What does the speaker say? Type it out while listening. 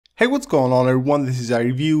Hey, what's going on everyone, this is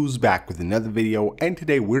iReviews back with another video, and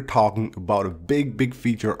today we're talking about a big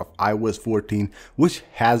feature of iOS 14 which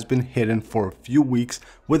has been hidden for a few weeks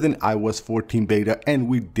within iOS 14 beta and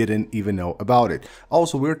we didn't even know about it.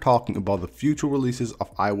 Also, we're talking about the future releases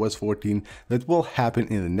of iOS 14 that will happen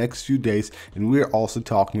in the next few days, and we're also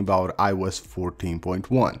talking about iOS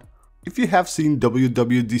 14.1. If you have seen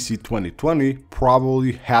WWDC 2020,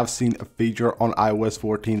 probably have seen a feature on iOS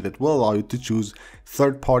 14 that will allow you to choose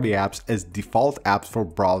third-party apps as default apps for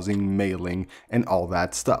browsing, mailing, and all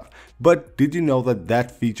that stuff. But did you know that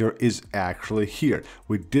that feature is actually here?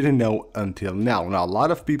 We didn't know until now. Now, a lot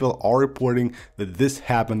of people are reporting that this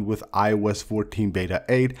happened with iOS 14 Beta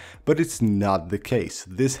 8, but it's not the case.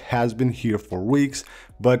 This has been here for weeks,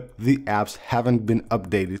 but the apps haven't been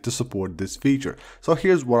updated to support this feature. So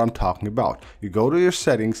here's what I'm talking about. You go to your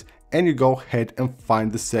settings and you go ahead and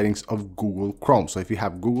find the settings of Google Chrome. So if you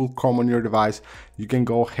have Google Chrome on your device, you can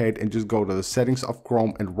go ahead and just go to the settings of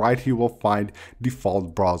Chrome, and right here you will find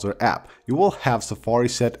default browser app. You will have Safari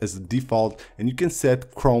set as the default, and you can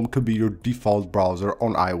set Chrome to be your default browser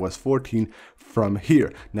on iOS 14 from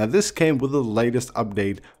here. Now this came with the latest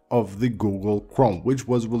update of the Google Chrome, which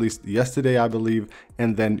was released yesterday, I believe,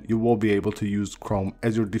 and then you will be able to use Chrome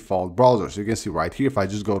as your default browser. So you can see right here, if I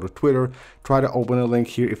just go to Twitter, try to open a link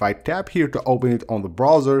here, if I tap here to open it on the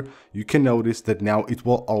browser, you can notice that now it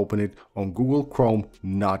will open it on Google Chrome,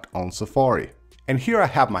 not on Safari. And here I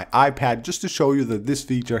have my iPad just to show you that this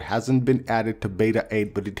feature hasn't been added to beta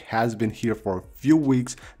 8, but it has been here for a few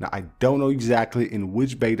weeks. Now I don't know exactly in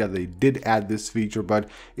which beta they did add this feature, but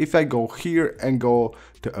if I go here and go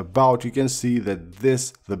to about, you can see that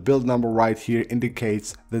the build number right here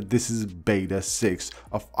indicates that this is beta 6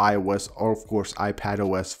 of iOS, or of course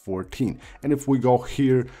iPadOS 14. And if we go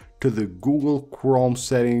here to the Google Chrome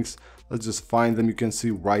settings, let's just find them. You can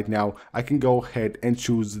see right now I can go ahead and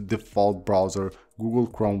choose the default browser, Google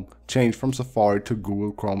Chrome, change from Safari to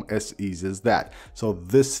Google Chrome as easy as that. So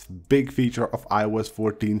this big feature of iOS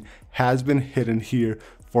 14 has been hidden here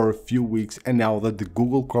for a few weeks, and now that the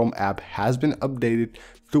Google Chrome app has been updated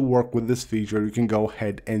to work with this feature, you can go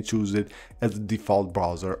ahead and choose it as the default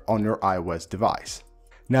browser on your iOS device.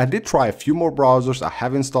 Now I did try a few more browsers. I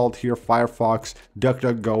have installed here Firefox,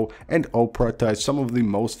 DuckDuckGo, and Opera Touch, some of the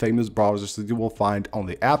most famous browsers that you will find on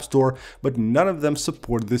the App Store, but none of them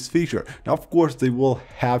support this feature. Now of course they will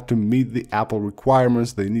have to meet the Apple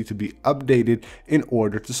requirements. They need to be updated in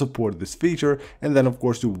order to support this feature, and then of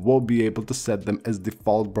course you will be able to set them as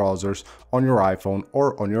default browsers on your iPhone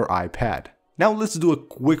or on your iPad. Now let's do a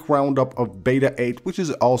quick roundup of beta 8, which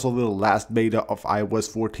is also the last beta of iOS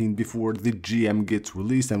 14 before the GM gets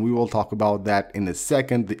released, and we will talk about that in a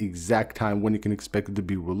second, the exact time when you can expect it to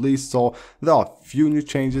be released. So there are a few new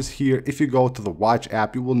changes here. If you go to the Watch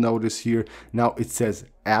app, you will notice here now it says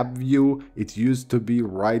App View. It used to be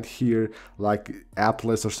right here like App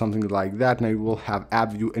List or something like that. Now you will have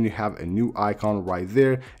App View, and you have a new icon right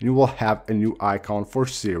there, and you will have a new icon for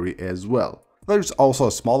Siri as well. There's also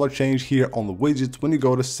a smaller change here on the widgets. When you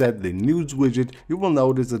go to set the news widget, you will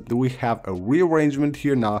notice that we have a rearrangement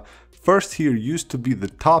here now. First here used to be the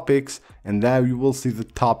topics, and now you will see the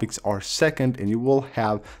topics are second, and you will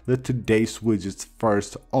have the today's widgets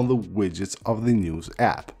first on the widgets of the news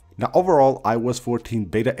app. Now overall, iOS 14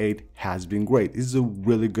 Beta 8 has been great. It's a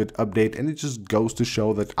really good update, and it just goes to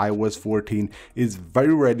show that iOS 14 is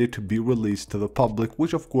very ready to be released to the public,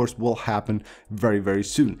 which of course will happen very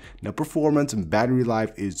soon. Now performance and battery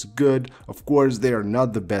life is good. Of course they are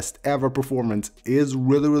not the best ever. Performance is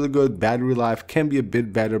really good. Battery life can be a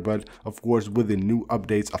bit better, but of course with the new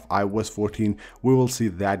updates of iOS 14 we will see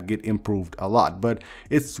that get improved a lot. But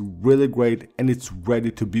it's really great, and it's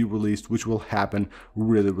ready to be released, which will happen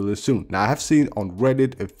really soon. Now I have seen on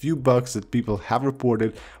Reddit a few bugs that people have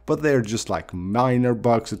reported, but they're just like minor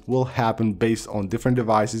bugs that will happen based on different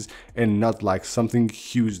devices, and not like something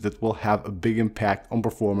huge that will have a big impact on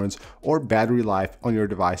performance or battery life on your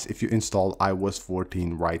device if you install iOS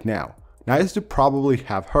 14 right now. Now, as you probably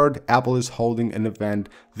have heard, Apple is holding an event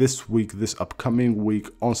this upcoming week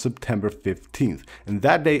on September 15th. And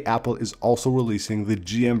that day, Apple is also releasing the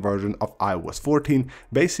GM version of iOS 14.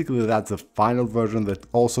 Basically, that's the final version that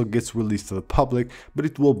also gets released to the public, but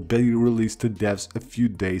it will be released to devs a few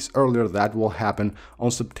days earlier. That will happen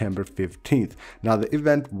on September 15th. Now, the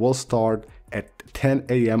event will start at 10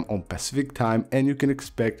 a.m. on Pacific time, and you can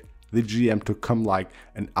expect the GM to come like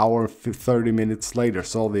an hour 30 minutes later.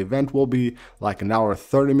 So the event will be like an hour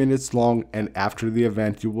 30 minutes long, and after the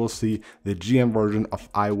event you will see the GM version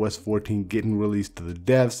of iOS 14 getting released to the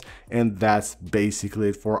devs, and that's basically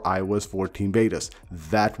it for iOS 14 betas.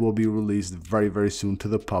 That will be released very soon to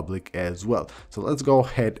the public as well. So let's go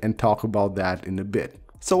ahead and talk about that in a bit.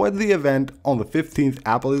 So at the event on the 15th,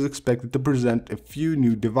 Apple is expected to present a few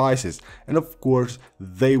new devices, and of course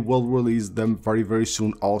they will release them very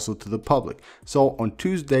soon also to the public. So on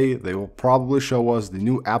Tuesday they will probably show us the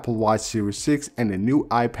new Apple Watch Series 6 and a new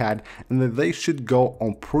iPad, and then they should go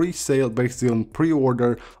on pre-sale, basically on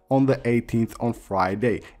pre-order, on the 18th on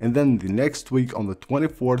Friday. And then the next week on the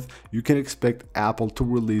 24th you can expect Apple to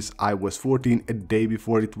release iOS 14 a day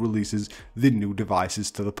before it releases the new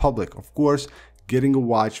devices to the public. Of course, getting a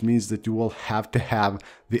watch means that you will have to have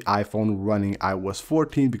the iPhone running iOS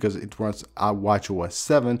 14 because it runs watchOS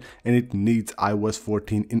 7 and it needs iOS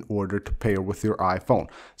 14 in order to pair with your iPhone.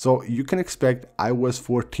 So you can expect iOS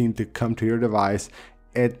 14 to come to your device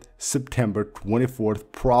at September 24th,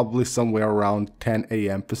 probably somewhere around 10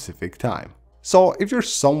 a.m. Pacific time. So if you're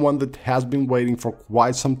someone that has been waiting for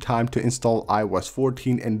quite some time to install iOS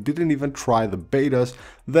 14 and didn't even try the betas,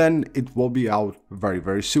 then it will be out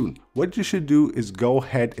very soon. What you should do is go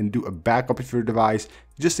ahead and do a backup of your device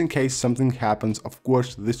just in case something happens. Of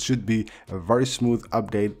course, this should be a very smooth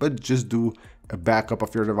update, but just do a backup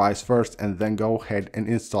of your device first and then go ahead and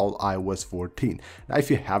install iOS 14. Now, if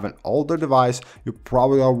you have an older device, you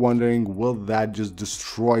probably are wondering, will that just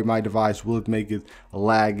destroy my device? Will it make it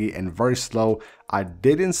laggy and very slow? I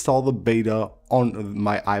did install the beta on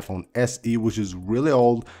my iPhone SE, which is really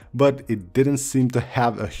old, but it didn't seem to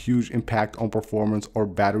have a huge impact on performance or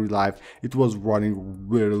battery life. It was running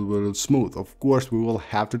really smooth. Of course, we will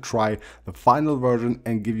have to try the final version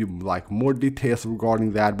and give you like more details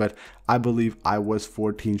regarding that, but I believe iOS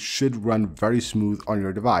 14 should run very smooth on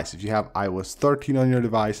your device. If you have iOS 13 on your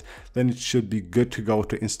device, then it should be good to go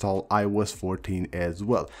to install iOS 14 as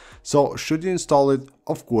well. So should you install it?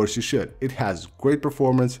 Of course you should. It has great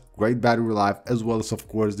performance, great battery life, as well as of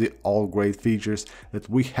course the all great features that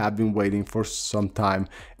we have been waiting for some time,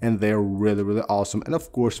 and they're really awesome, and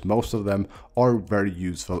of course most of them are very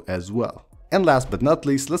useful as well. And last but not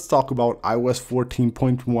least, let's talk about iOS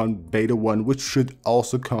 14.1 Beta 1, which should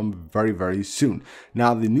also come very soon.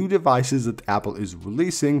 Now, the new devices that Apple is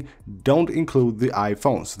releasing don't include the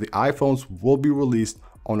iPhones. The iPhones will be released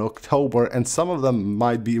on October, and some of them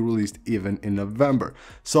might be released even in November.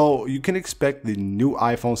 So you can expect the new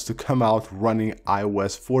iPhones to come out running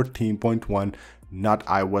iOS 14.1, not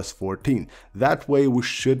iOS 14. That way we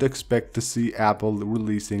should expect to see Apple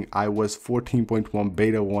releasing iOS 14.1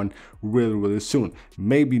 Beta 1 really soon.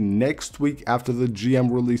 Maybe next week after the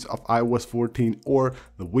GM release of iOS 14, or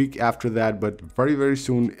the week after that, but very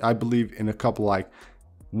soon. I believe in a couple, like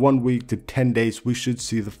 1 week to 10 days, we should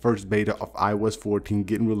see the first beta of iOS 14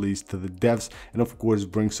 getting released to the devs, and of course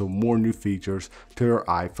bring some more new features to your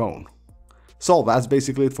iPhone. So that's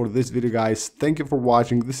basically it for this video, guys. Thank you for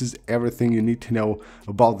watching. This is everything you need to know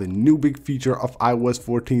about the new big feature of iOS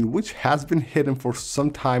 14, which has been hidden for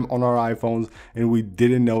some time on our iPhones, and we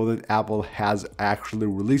didn't know that Apple has actually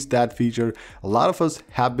released that feature. A lot of us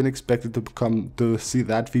have been expected to see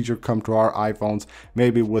that feature come to our iPhones,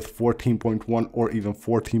 maybe with 14.1 or even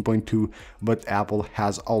 14.2, but Apple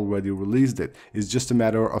has already released it. It's just a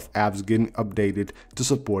matter of apps getting updated to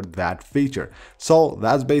support that feature. So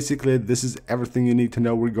that's basically it. This is everything you need to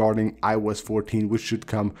know regarding iOS 14, which should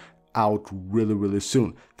come out really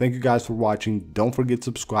soon. Thank you guys for watching. Don't forget to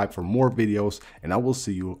subscribe for more videos, and I will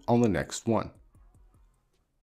see you on the next one.